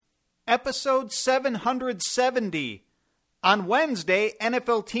episode 770. On Wednesday,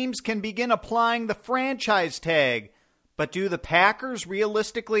 NFL teams can begin applying the franchise tag. But do the Packers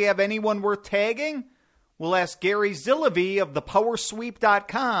realistically have anyone worth tagging? We'll ask Gary Zilovey of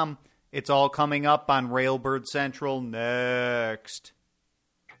thepowersweep.com. It's all coming up on Railbird Central next.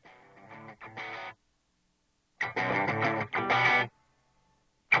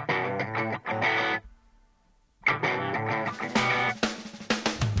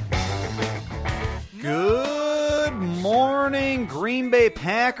 Good morning, Green Bay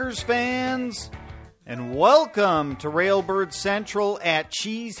Packers fans, and welcome to Railbird Central at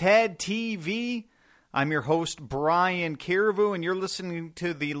Cheesehead TV. I'm your host, Brian Carreveau, and you're listening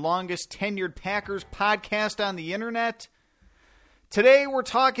to the longest tenured Packers podcast on the internet. Today, we're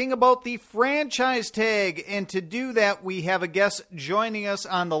talking about the franchise tag, and to do that, we have a guest joining us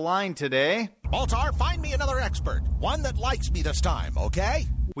on the line today. Baltar, find me another expert, one that likes me this time, okay?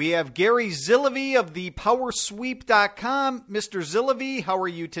 We have Gary Zilovey of thepowersweep.com. Mr. Zilovey, how are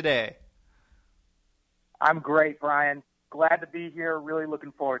you today? I'm great, Brian. Glad to be here. Really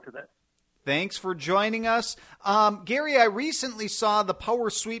looking forward to this. Thanks for joining us. Gary, I recently saw the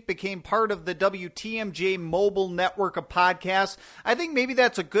Power Sweep became part of the WTMJ mobile network of podcasts. I think maybe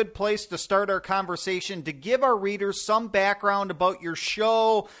that's a good place to start our conversation, to give our readers some background about your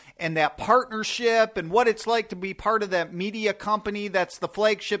show and that partnership and what it's like to be part of that media company that's the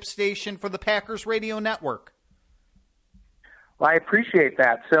flagship station for the Packers Radio Network. Well, I appreciate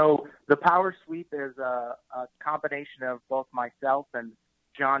that. So the Power Sweep is a combination of both myself and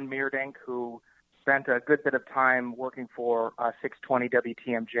John Meerdink, who spent a good bit of time working for 620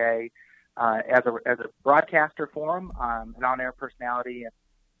 WTMJ as a broadcaster for him, an on-air personality.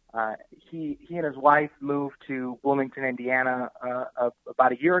 He and his wife moved to Bloomington, Indiana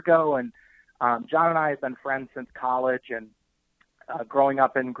about a year ago, and John and I have been friends since college. And growing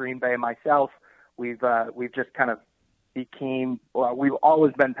up in Green Bay myself, we've just kind of we've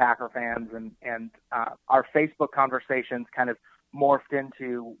always been Packer fans, and our Facebook conversations kind of morphed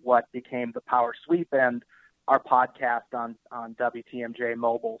into what became the Power Sweep and our podcast on WTMJ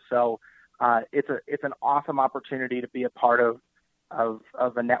Mobile. So it's an awesome opportunity to be a part of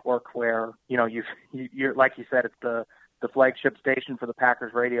a network where you're like you said, it's the flagship station for the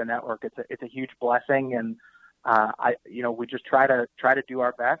Packers Radio Network. It's a huge blessing, and we just try to do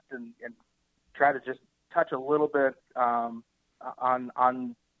our best and try to just touch a little bit on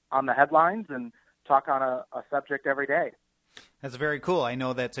the headlines and talk on a subject every day. That's very cool. I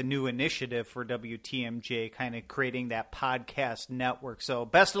know that's a new initiative for WTMJ, kind of creating that podcast network. So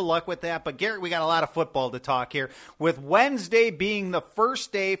best of luck with that. But Garrett, we got a lot of football to talk here. With Wednesday being the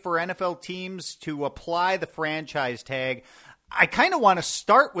first day for NFL teams to apply the franchise tag, I kind of want to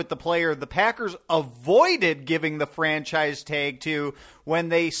start with the player the Packers avoided giving the franchise tag to when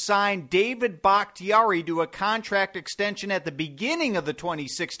they signed David Bakhtiari to a contract extension at the beginning of the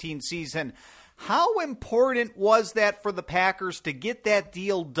 2016 season. How important was that for the Packers to get that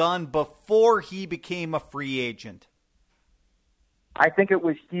deal done before he became a free agent? I think it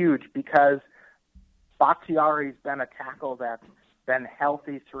was huge because Bakhtiari's been a tackle that's been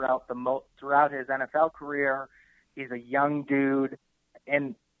healthy throughout his NFL career. He's a young dude,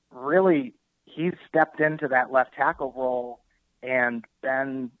 and really he's stepped into that left tackle role and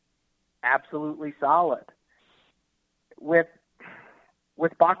been absolutely solid.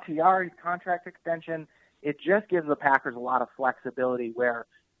 With Bakhtiari's contract extension, it just gives the Packers a lot of flexibility where,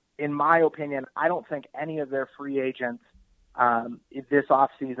 in my opinion, I don't think any of their free agents this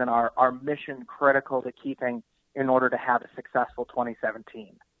offseason are mission critical to keeping in order to have a successful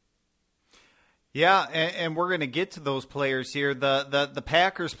 2017. Yeah, and we're going to get to those players here. The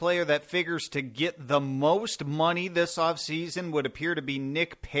Packers player that figures to get the most money this offseason would appear to be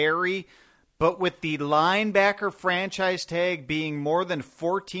Nick Perry. But with the linebacker franchise tag being more than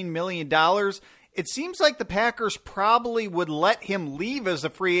 $14 million, it seems like the Packers probably would let him leave as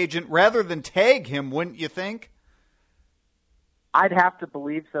a free agent rather than tag him, wouldn't you think? I'd have to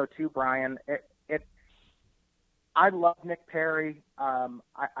believe so too, Brian. I love Nick Perry. I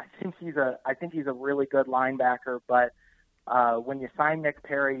think he's a really good linebacker, but when you sign Nick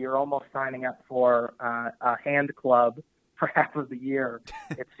Perry, you're almost signing up for a hand club for half of the year,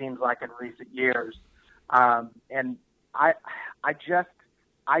 it seems like in recent years. And I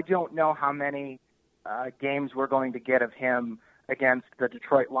don't know how many games we're going to get of him against the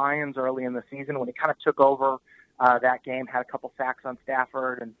Detroit Lions early in the season when he kind of took over that game, had a couple sacks on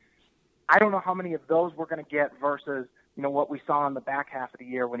Stafford. And I don't know how many of those we're going to get versus, what we saw in the back half of the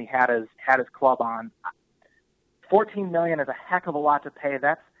year when he had his club on. $14 million is a heck of a lot to pay.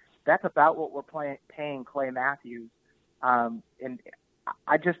 That's about what we're paying Clay Matthews. And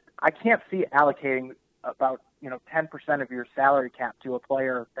I can't see allocating about 10% of your salary cap to a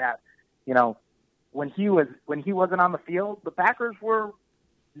player that when he wasn't on the field, the Packers were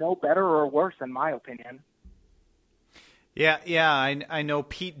no better or worse in my opinion. Yeah, I know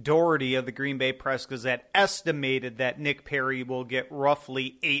Pete Doherty of the Green Bay Press-Gazette estimated that Nick Perry will get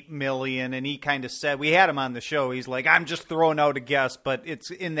roughly $8 million, and he kind of said, we had him on the show, he's like, I'm just throwing out a guess, but it's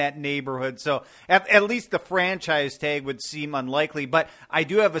in that neighborhood. So at least the franchise tag would seem unlikely. But I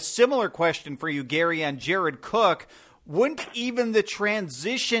do have a similar question for you, Gary, on Jared Cook. Wouldn't even the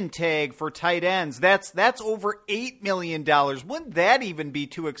transition tag for tight ends, that's over $8 million. Wouldn't that even be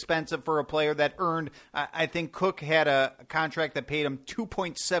too expensive for a player that earned, I think Cook had a contract that paid him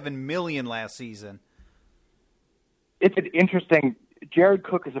 $2.7 million last season? It's an interesting, Jared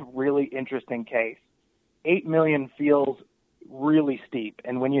Cook is a really interesting case. $8 million feels really steep.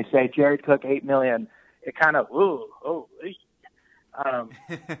 And when you say Jared Cook, $8 million, it kind of,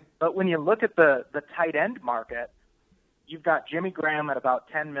 but when you look at the tight end market, you've got Jimmy Graham at about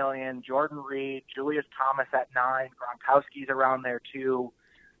 $10 million, Jordan Reed, Julius Thomas at $9 million, Gronkowski's around there too.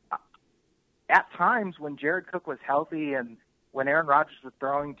 At times when Jared Cook was healthy and when Aaron Rodgers was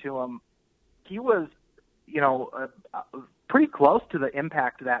throwing to him, he was, pretty close to the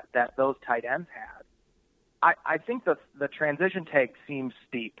impact that those tight ends had. I think the transition tag seems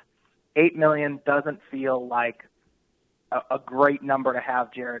steep. $8 million doesn't feel like a great number to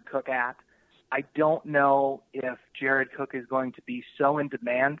have Jared Cook at. I don't know if Jared Cook is going to be so in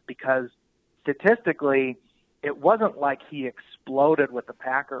demand because statistically, it wasn't like he exploded with the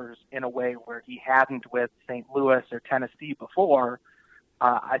Packers in a way where he hadn't with St. Louis or Tennessee before.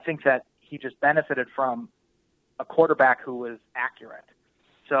 I think that he just benefited from a quarterback who was accurate.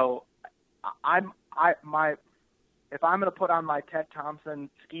 So if I'm going to put on my Ted Thompson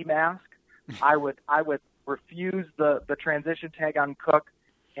ski mask, I would refuse the transition tag on Cook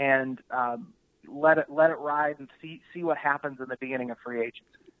and let it ride and see what happens in the beginning of free agency.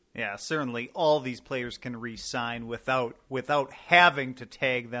 Yeah, certainly all these players can re-sign without having to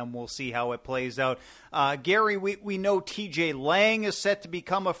tag them. We'll see how it plays out. Gary, we know TJ Lang is set to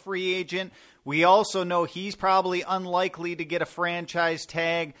become a free agent. We also know he's probably unlikely to get a franchise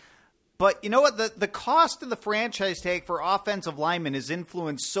tag. But you know what? The cost of the franchise tag for offensive linemen is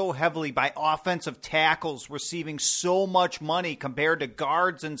influenced so heavily by offensive tackles receiving so much money compared to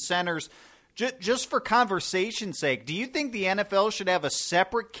guards and centers. Just for conversation's sake, do you think the NFL should have a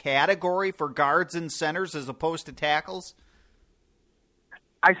separate category for guards and centers as opposed to tackles?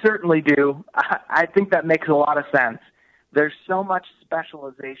 I certainly do. I think that makes a lot of sense. There's so much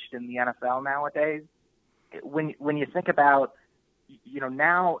specialization in the NFL nowadays. When you think about,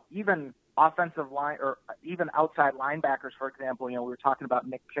 now even offensive line or even outside linebackers, for example, we were talking about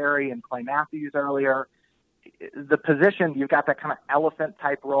Nick Perry and Clay Matthews earlier. The position, you've got that kind of elephant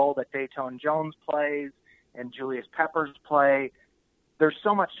type role that Dayton Jones plays and Julius Peppers play. There's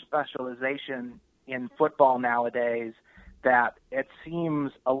so much specialization in football nowadays that it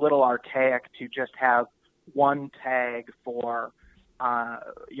seems a little archaic to just have one tag for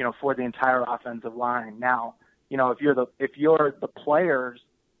the entire offensive line. Now, if you're the players,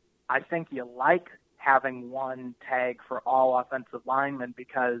 I think you like having one tag for all offensive linemen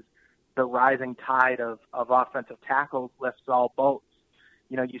because the rising tide of offensive tackles lifts all boats.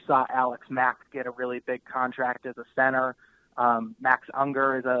 You saw Alex Mack get a really big contract as a center. Max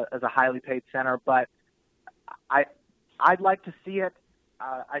Unger is a highly paid center, but I'd like to see it.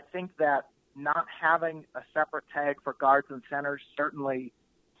 I think that not having a separate tag for guards and centers certainly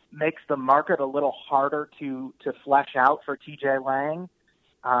makes the market a little harder to flesh out for TJ Lang.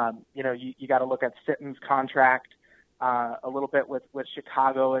 You got to look at Sitton's contract a little bit with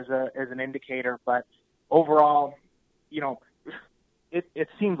Chicago as an indicator, but overall, it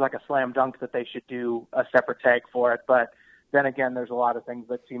seems like a slam dunk that they should do a separate tag for it. But then again, there's a lot of things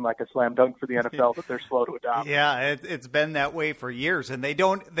that seem like a slam dunk for the NFL that they're slow to adopt. Yeah, it's been that way for years, and they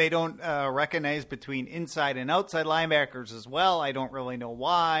don't recognize between inside and outside linebackers as well. I don't really know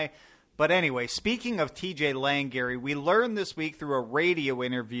why. But anyway, speaking of TJ Lang, Gary, we learned this week through a radio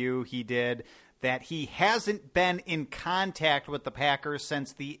interview he did that he hasn't been in contact with the Packers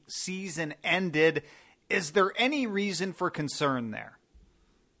since the season ended. Is there any reason for concern there?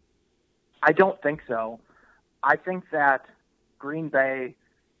 I don't think so. I think that Green Bay,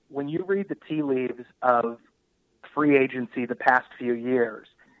 when you read the tea leaves of free agency the past few years,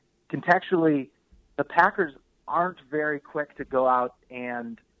 contextually, the Packers aren't very quick to go out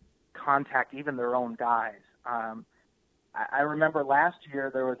and contact even their own guys. I remember last year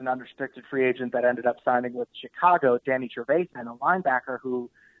there was an unrestricted free agent that ended up signing with Chicago, Danny Trevathan, a linebacker who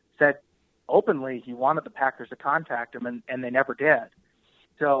said openly he wanted the Packers to contact him, and they never did.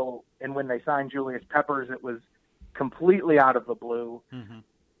 So, and when they signed Julius Peppers, it was completely out of the blue. Mm-hmm.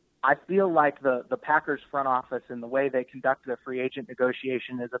 I feel like the Packers front office and the way they conduct the free agent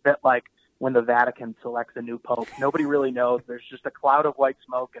negotiation is a bit like when the Vatican selects a new pope. Nobody really knows. There's just a cloud of white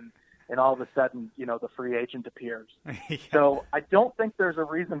smoke, and all of a sudden, the free agent appears. Yeah. So I don't think there's a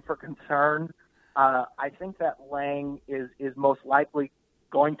reason for concern. I think that Lang is most likely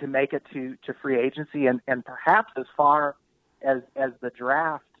going to make it to free agency and perhaps as far as the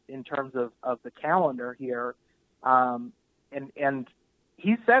draft in terms of the calendar here. And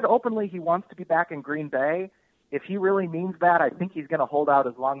he said openly he wants to be back in Green Bay. If he really means that, I think he's going to hold out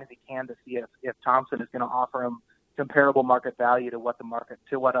as long as he can to see if Thompson is going to offer him comparable market value to what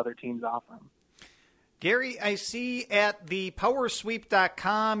other teams offer him. Gary, I see at the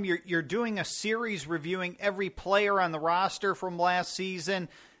powersweep.com you're doing a series reviewing every player on the roster from last season.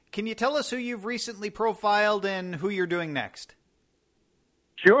 Can you tell us who you've recently profiled and who you're doing next?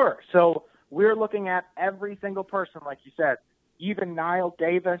 Sure. So we're looking at every single person, like you said, even Niall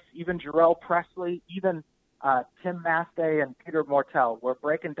Davis, even Jarrell Presley, even Tim Mastay and Peter Mortel. We're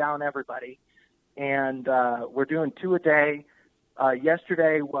breaking down everybody, and we're doing 2 a day.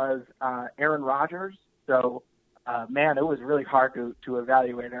 Yesterday was Aaron Rodgers. So, man, it was really hard to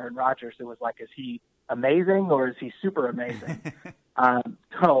evaluate Aaron Rodgers. It was like, is he amazing or is he super amazing?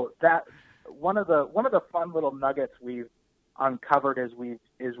 So that one of the fun little nuggets we've uncovered as we've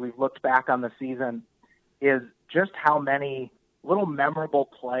looked back on the season is just how many little memorable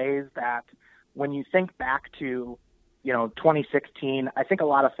plays that when you think back to 2016, I think a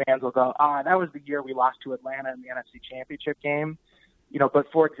lot of fans will go, that was the year we lost to Atlanta in the NFC Championship game.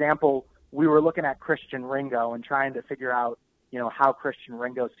 But for example, we were looking at Christian Ringo and trying to figure out, how Christian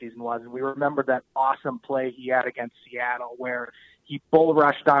Ringo's season was. And we remembered that awesome play he had against Seattle where he bull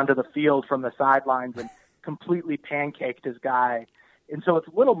rushed onto the field from the sidelines and completely pancaked his guy. And so it's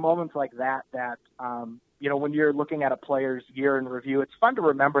little moments like that, when you're looking at a player's year in review, it's fun to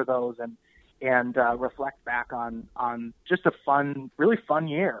remember those and reflect back on just a really fun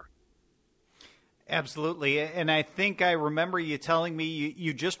year. Absolutely. And I think I remember you telling me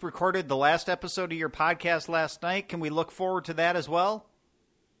you just recorded the last episode of your podcast last night. Can we look forward to that as well?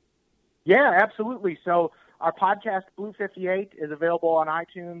 Yeah, absolutely. So our podcast, Blue 58, is available on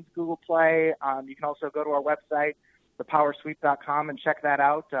iTunes, Google Play. You can also go to our website, thepowersweep.com, and check that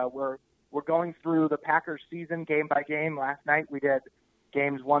out. We're going through the Packers season game by game. Last night we did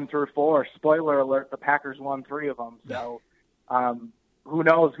games 1 through 4. Spoiler alert, the Packers won 3 of them. So who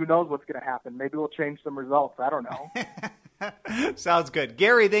knows what's going to happen. Maybe we'll change some results. I don't know. Sounds good.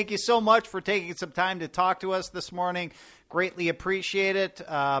 Gary, thank you so much for taking some time to talk to us this morning. Greatly appreciate it.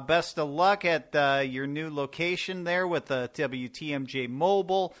 Best of luck at your new location there with the WTMJ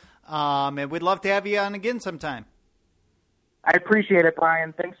Mobile. And we'd love to have you on again sometime. I appreciate it,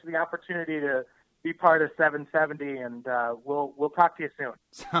 Brian. Thanks for the opportunity to be part of 770, and we'll talk to you soon.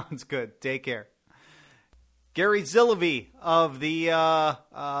 Sounds good. Take care. Gary Zilovey of the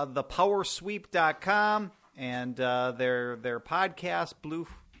powersweep.com and their podcast, Blue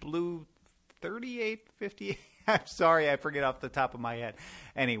 3858. I'm sorry, I forget off the top of my head.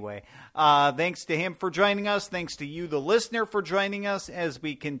 Anyway, thanks to him for joining us. Thanks to you, the listener, for joining us as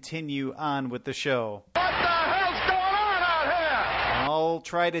we continue on with the show. What the hell's going on out here? I'll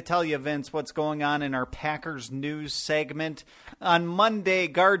try to tell you, Vince, what's going on in our Packers news segment. On Monday,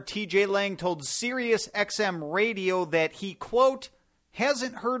 guard TJ Lang told Sirius XM Radio that he, quote,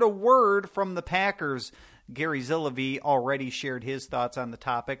 hasn't heard a word from the Packers. Gary Zilovey already shared his thoughts on the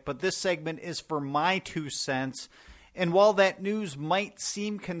topic, but this segment is for my 2 cents. And while that news might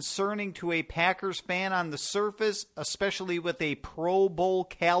seem concerning to a Packers fan on the surface, especially with a Pro Bowl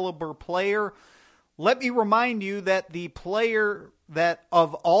caliber player, let me remind you that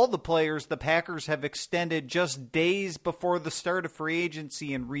of all the players the Packers have extended just days before the start of free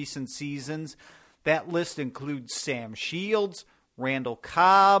agency in recent seasons, that list includes Sam Shields, Randall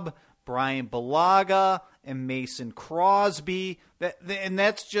Cobb, Brian Bulaga, and Mason Crosby. And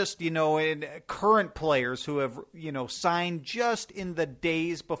that's just, current players who have, signed just in the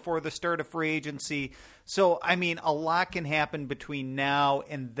days before the start of free agency. So, a lot can happen between now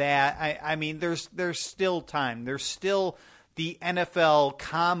and that. There's still time. There's still the NFL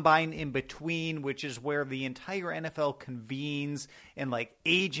Combine in between, which is where the entire NFL convenes and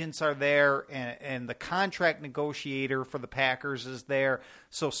agents are there and the contract negotiator for the Packers is there.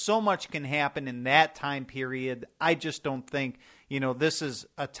 So much can happen in that time period. I just don't think, this is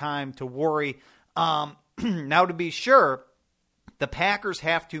a time to worry. Now, to be sure, the Packers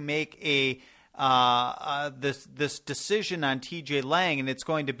have to make this decision on TJ Lang, and it's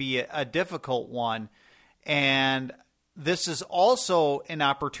going to be a difficult one. And this is also an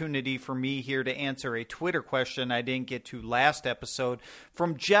opportunity for me here to answer a Twitter question I didn't get to last episode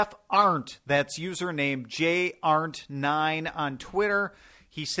from Jeff Arndt. That's username JArndt9 on Twitter.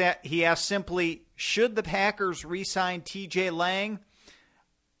 He asked simply, should the Packers re-sign TJ Lang?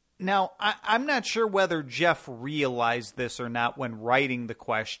 Now, I'm not sure whether Jeff realized this or not when writing the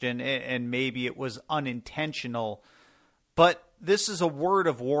question, and maybe it was unintentional, but this is a word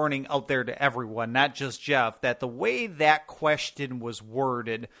of warning out there to everyone, not just Jeff, that the way that question was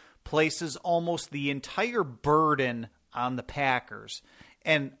worded places almost the entire burden on the Packers.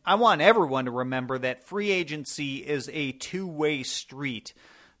 And I want everyone to remember that free agency is a two-way street.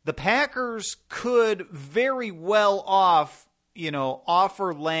 The Packers could very well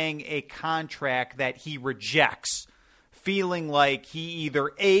offer Lang a contract that he rejects, feeling like he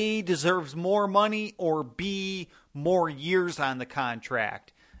either A, deserves more money, or B, more years on the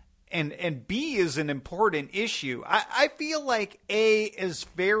contract. And B is an important issue. I feel like A is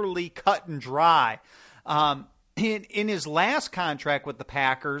fairly cut and dry. In his last contract with the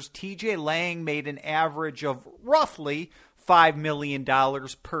Packers, TJ Lang made an average of roughly $5 million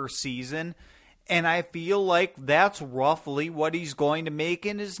per season. And I feel like that's roughly what he's going to make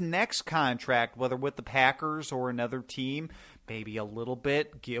in his next contract, whether with the Packers or another team, maybe a little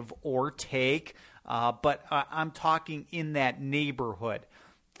bit, give or take. But I'm talking in that neighborhood.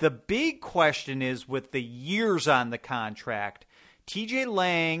 The big question is with the years on the contract. TJ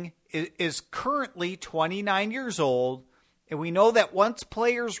Lang is currently 29 years old. And we know that once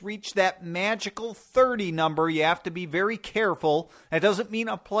players reach that magical 30 number, you have to be very careful. That doesn't mean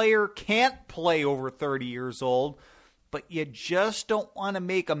a player can't play over 30 years old, but you just don't want to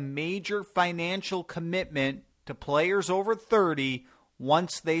make a major financial commitment to players over 30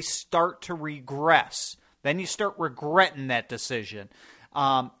 once they start to regress. Then you start regretting that decision.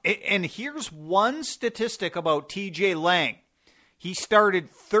 And here's one statistic about TJ Lang. He started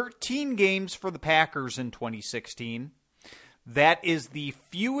 13 games for the Packers in 2016. That is the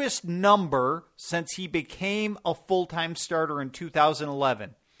fewest number since he became a full-time starter in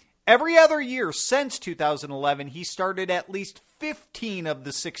 2011. Every other year since 2011, he started at least 15 of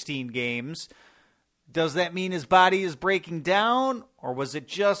the 16 games. Does that mean his body is breaking down, or was it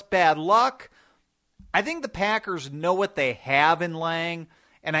just bad luck? I think the Packers know what they have in Lang,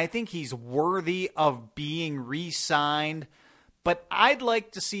 and I think he's worthy of being re-signed. But I'd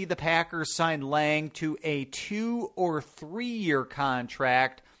like to see the Packers sign Lang to a 2 or 3 year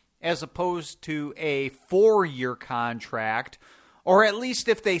contract as opposed to a 4-year contract. Or at least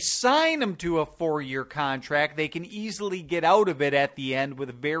if they sign him to a 4-year contract, they can easily get out of it at the end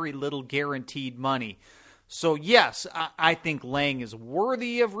with very little guaranteed money. So yes, I think Lang is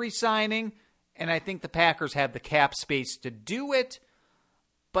worthy of re-signing, and I think the Packers have the cap space to do it.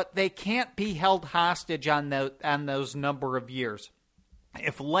 But they can't be held hostage on those number of years.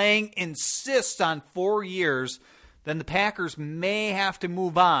 If Lang insists on 4 years, then the Packers may have to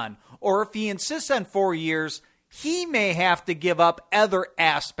move on. Or if he insists on 4 years, he may have to give up other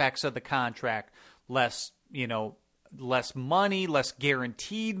aspects of the contract. Less money, less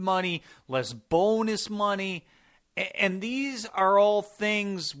guaranteed money, less bonus money. And these are all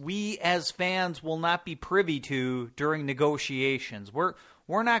things we as fans will not be privy to during negotiations.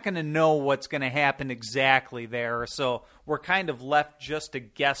 We're not going to know what's going to happen exactly there, so we're kind of left just to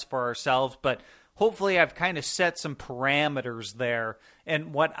guess for ourselves, but hopefully I've kind of set some parameters there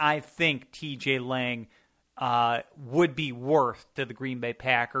and what I think TJ Lang would be worth to the Green Bay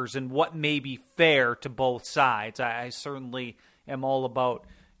Packers and what may be fair to both sides. I certainly am all about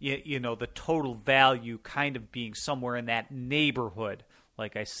the total value kind of being somewhere in that neighborhood,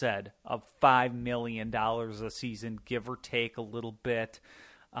 like I said, of $5 million a season, give or take a little bit.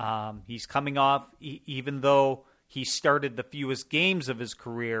 He's coming off, even though he started the fewest games of his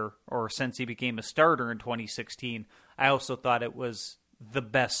career, or since he became a starter in 2016, I also thought it was the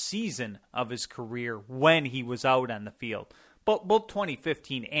best season of his career when he was out on the field. But both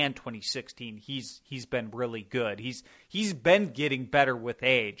 2015 and 2016, he's been really good. He's been getting better with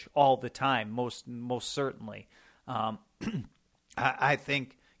age all the time, most certainly. I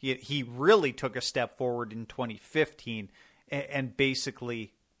think he really took a step forward in 2015, and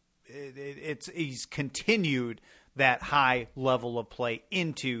basically he's continued that high level of play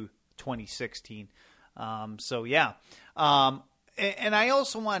into 2016. So yeah. And I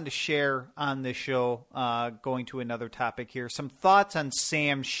also wanted to share on this show, going to another topic here, some thoughts on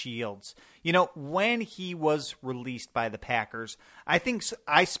Sam Shields. When he was released by the Packers, I think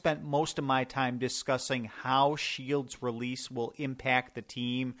I spent most of my time discussing how Shields' release will impact the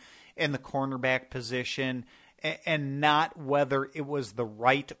team and the cornerback position and not whether it was the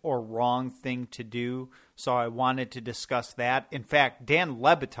right or wrong thing to do. So I wanted to discuss that. In fact, Dan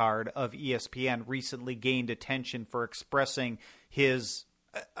Le Batard of ESPN recently gained attention for expressing his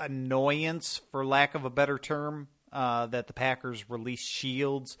annoyance, for lack of a better term, that the Packers released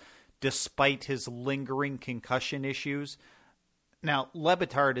Shields despite his lingering concussion issues. Now, Le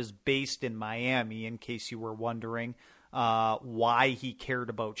Batard is based in Miami, in case you were wondering why he cared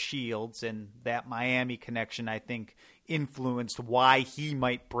about Shields, and that Miami connection, I think, influenced why he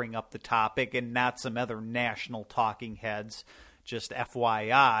might bring up the topic and not some other national talking heads, just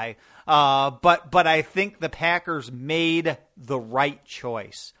FYI. But I think the Packers made the right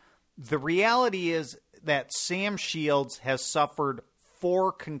choice. The reality is that Sam Shields has suffered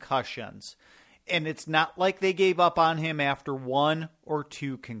 4 concussions, and it's not like they gave up on him after 1 or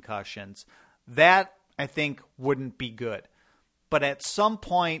 2 concussions. That, I think, wouldn't be good. But at some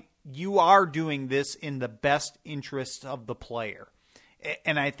point, you are doing this in the best interests of the player.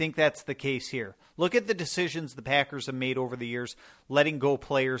 And I think that's the case here. Look at the decisions the Packers have made over the years, letting go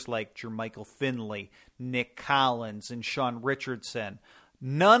players like Jermichael Finley, Nick Collins, and Sean Richardson.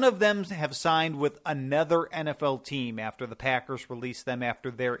 None of them have signed with another NFL team after the Packers released them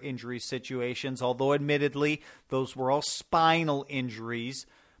after their injury situations, although admittedly, those were all spinal injuries.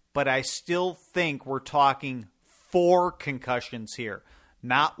 But I still think we're talking 4 concussions here.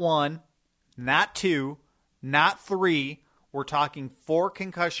 Not 1, not 2, not 3. We're talking 4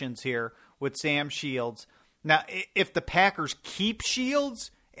 concussions here with Sam Shields. Now, if the Packers keep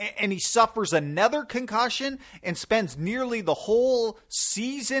Shields and he suffers another concussion and spends nearly the whole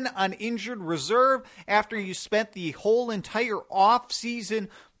season on injured reserve after you spent the whole entire offseason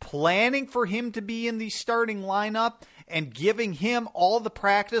planning for him to be in the starting lineup and giving him all the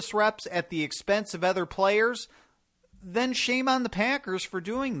practice reps at the expense of other players, then shame on the Packers for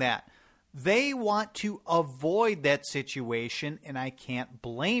doing that. They want to avoid that situation, and I can't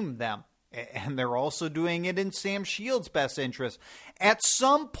blame them. And they're also doing it in Sam Shields' best interest. At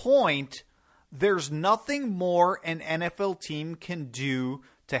some point, there's nothing more an NFL team can do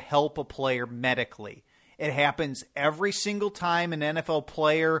to help a player medically. It happens every single time an NFL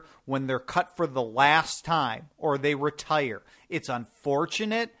player, when they're cut for the last time or they retire. It's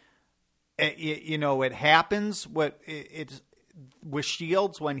unfortunate. It happens with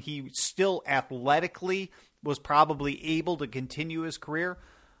Shields when he still athletically was probably able to continue his career.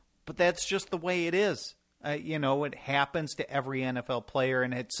 But that's just the way it is. It happens to every NFL player.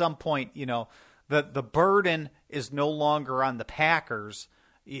 And at some point, the burden is no longer on the Packers.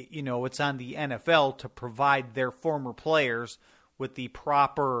 It's on the NFL to provide their former players with the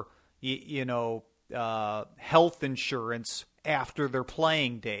proper, health insurance after their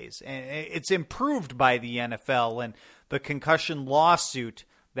playing days. And it's improved by the NFL. And the concussion lawsuit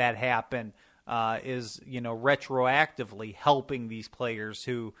that happened is, retroactively helping these players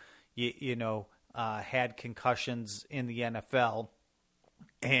who, had concussions in the NFL.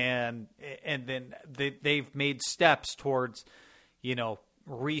 And then they've made steps towards,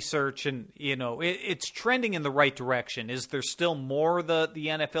 research, and it's trending in the right direction. Is there still more the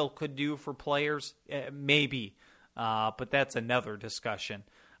NFL could do for players? Maybe, but that's another discussion.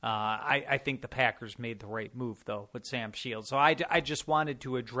 I think the Packers made the right move, though, with Sam Shields. So I just wanted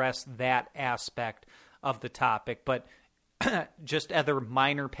to address that aspect of the topic. But just other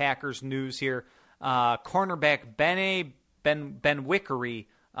minor Packers news here. Cornerback Ben Wickery,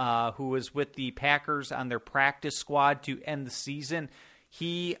 who was with the Packers on their practice squad to end the season,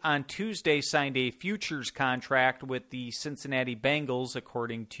 he on Tuesday signed a futures contract with the Cincinnati Bengals,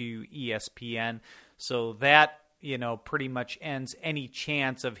 according to ESPN. So that, pretty much ends any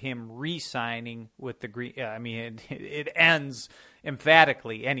chance of him re-signing with the Green. It ends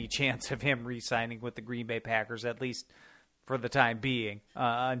emphatically any chance of him re-signing with the Green Bay Packers, at least for the time being,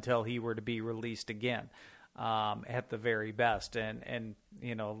 until he were to be released again, at the very best. And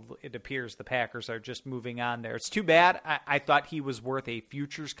it appears the Packers are just moving on there. It's too bad. I thought he was worth a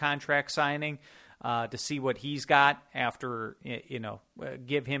futures contract signing to see what he's got after,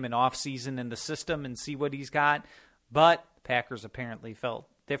 give him an offseason in the system and see what he's got. But Packers apparently felt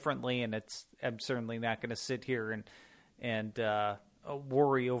differently, and I'm certainly not going to sit here and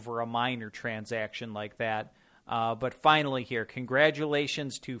worry over a minor transaction like that. But finally here,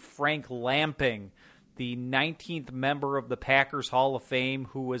 congratulations to Frank Lamping, the 19th member of the Packers Hall of Fame,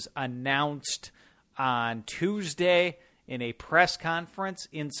 who was announced on Tuesday in a press conference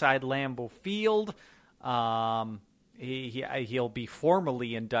inside Lambeau Field. He'll be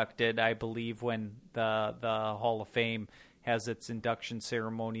formally inducted, I believe, when the Hall of Fame has its induction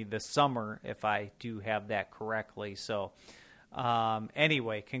ceremony this summer, if I do have that correctly. So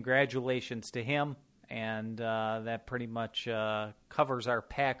anyway, congratulations to him. and that pretty much covers our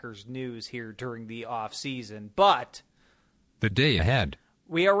Packers news here during the offseason. But the day ahead.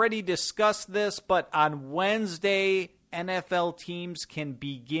 We already discussed this, but on Wednesday, NFL teams can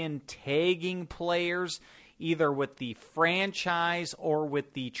begin tagging players either with the franchise or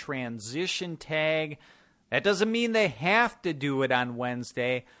with the transition tag. That doesn't mean they have to do it on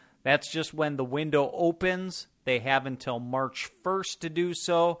Wednesday. That's just when the window opens. They have until March 1st to do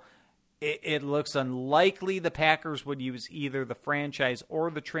so. It looks unlikely the Packers would use either the franchise or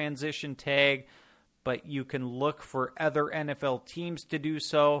the transition tag, but you can look for other NFL teams to do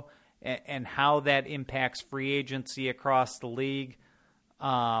so and how that impacts free agency across the league.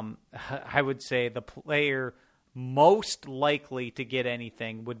 I would say the player most likely to get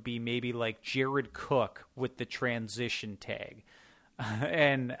anything would be maybe like Jared Cook with the transition tag.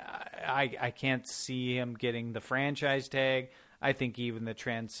 And I can't see him getting the franchise tag. I think even the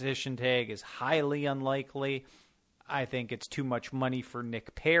transition tag is highly unlikely. I think it's too much money for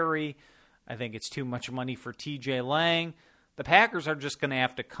Nick Perry. I think it's too much money for TJ Lang. The Packers are just going to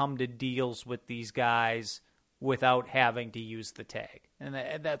have to come to deals with these guys without having to use the tag. And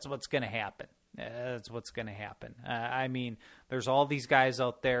that's what's going to happen. That's what's going to happen. I mean, there's all these guys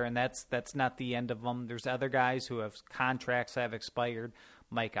out there, and that's not the end of them. There's other guys who have contracts that have expired.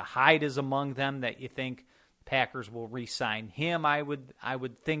 Micah Hyde is among them that you think Packers will re-sign him. I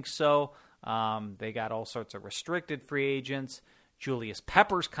would think so. They got all sorts of restricted free agents. Julius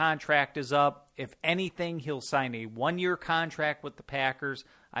Pepper's contract is up. If anything, he'll sign a 1-year contract with the Packers.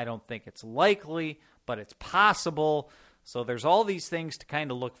 I don't think it's likely, but it's possible. So there's all these things to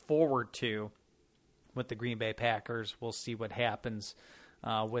kind of look forward to with the Green Bay Packers. We'll see what happens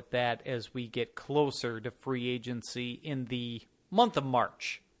with that as we get closer to free agency in the month of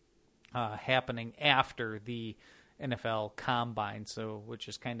March, happening after the NFL Combine, which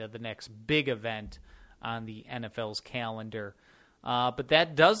is kind of the next big event on the NFL's calendar. But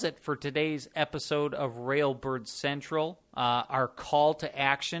that does it for today's episode of Railbird Central. Our call to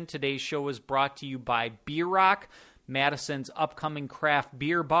action, today's show is brought to you by Beer Rock, Madison's upcoming craft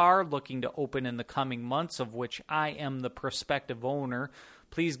beer bar, looking to open in the coming months, of which I am the prospective owner.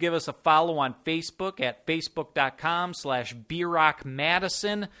 Please give us a follow on Facebook at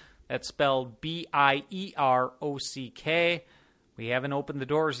facebook.com/BeerRockMadison. That's spelled BIEROCK. We haven't opened the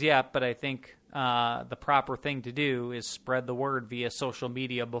doors yet, but I think the proper thing to do is spread the word via social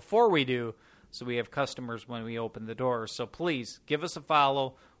media before we do, so we have customers when we open the doors. So please give us a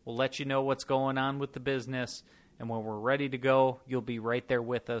follow. We'll let you know what's going on with the business, and when we're ready to go, you'll be right there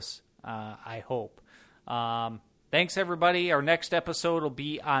with us, I hope. Thanks, everybody. Our next episode will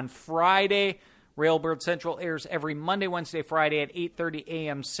be on Friday. Railbird Central airs every Monday, Wednesday, Friday at 8:30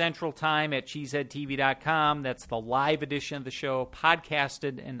 a.m. Central Time at cheeseheadtv.com. That's the live edition of the show,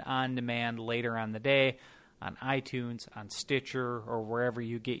 podcasted and on demand later on the day on iTunes, on Stitcher, or wherever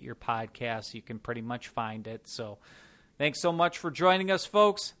you get your podcasts. You can pretty much find it. So thanks so much for joining us,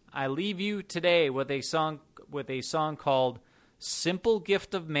 folks. I leave you today with a song called Simple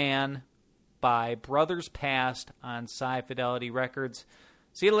Gift of Man by Brothers Past on Sci Fidelity Records.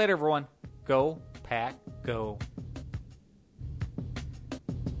 See you later, everyone. Go, Pack, go.